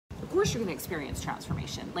of course you're going to experience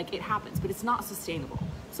transformation. Like, it happens, but it's not sustainable.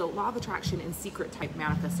 So law of attraction and secret type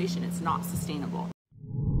manifestation, it's not sustainable.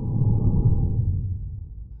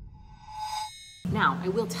 Now, I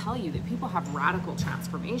will tell you that people have radical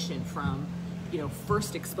transformation from,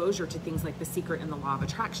 first exposure to things like The Secret and the law of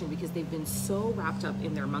attraction, because they've been so wrapped up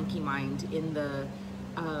in their monkey mind, in the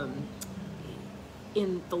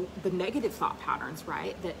negative thought patterns,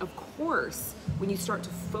 right? That of course, when you start to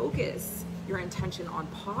focus your intention on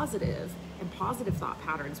positive and positive thought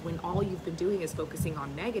patterns, when all you've been doing is focusing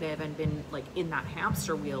on negative and been like in that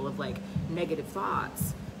hamster wheel of like negative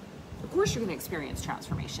thoughts, of course you're going to experience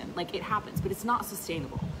transformation. Like, it happens, but it's not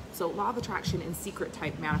sustainable. So law of attraction and secret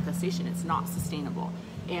type manifestation, it's not sustainable.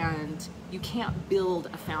 And you can't build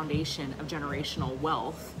a foundation of generational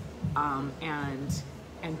wealth and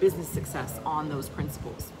business success on those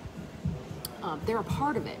principles. They're a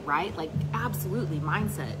part of it, right? Like, absolutely,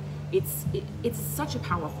 mindset. It's such a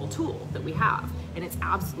powerful tool that we have, and it's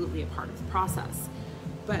absolutely a part of the process.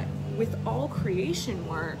 But with all creation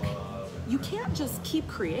work, you can't just keep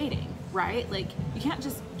creating, right? Like, you can't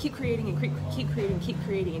just keep creating and keep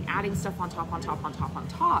creating and adding stuff on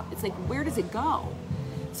top. It's like, where does it go?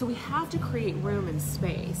 So we have to create room and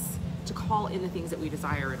space to call in the things that we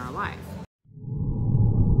desire in our life.